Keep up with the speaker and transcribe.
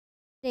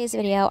Today's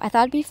video, I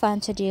thought it'd be fun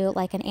to do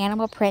like an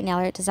animal print nail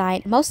art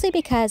design, mostly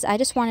because I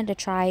just wanted to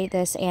try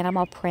this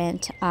animal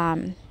print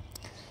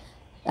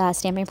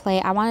stamping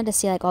plate. I wanted to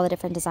see like all the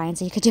different designs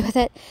that you could do with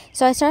it.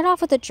 So I started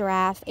off with a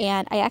giraffe,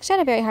 and I actually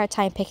had a very hard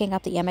time picking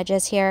up the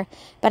images here,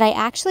 but I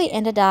actually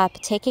ended up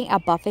taking a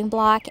buffing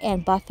block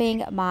and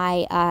buffing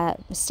my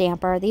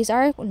stamper. These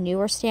are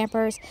newer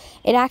stampers.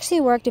 It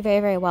actually worked very,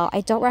 very well.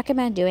 I don't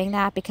recommend doing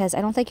that because I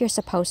don't think you're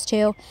supposed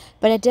to,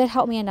 but it did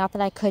help me enough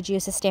that I could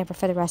use the stamper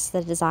for the rest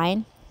of the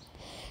design.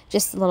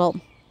 Just a little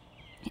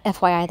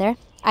FYI there.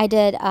 I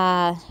did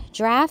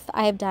giraffe,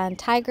 I have done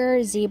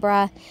tiger,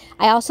 zebra.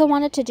 I also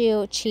wanted to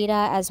do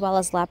cheetah as well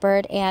as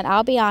leopard, and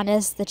I'll be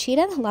honest, the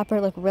cheetah and the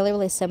leopard look really,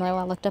 really similar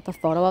when I looked up a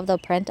photo of the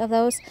print of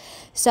those.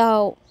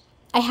 So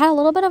I had a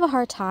little bit of a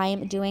hard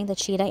time doing the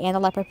cheetah and the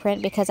leopard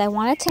print because I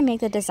wanted to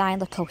make the design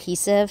look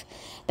cohesive,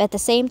 but at the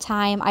same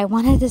time, I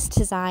wanted this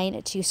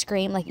design to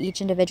scream like each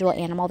individual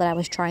animal that I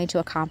was trying to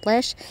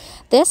accomplish.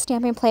 This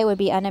stamping plate would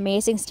be an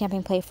amazing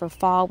stamping plate for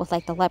fall with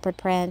like the leopard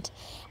print,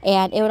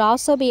 and it would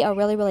also be a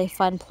really, really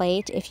fun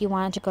plate if you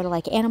wanted to go to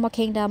like Animal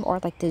Kingdom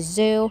or like the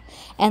zoo.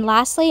 And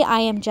lastly, I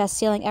am just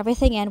sealing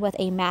everything in with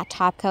a matte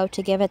top coat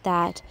to give it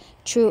that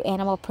true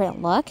animal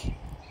print look.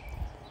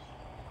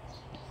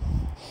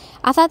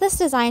 I thought this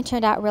design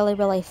turned out really,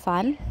 really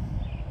fun.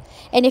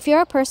 And if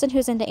you're a person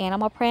who's into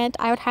animal print,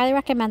 I would highly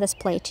recommend this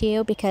plate to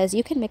you because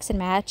you can mix and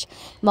match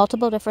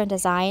multiple different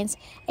designs.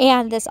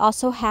 And this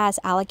also has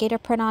alligator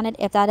print on it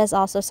if that is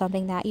also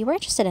something that you were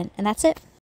interested in. And that's it.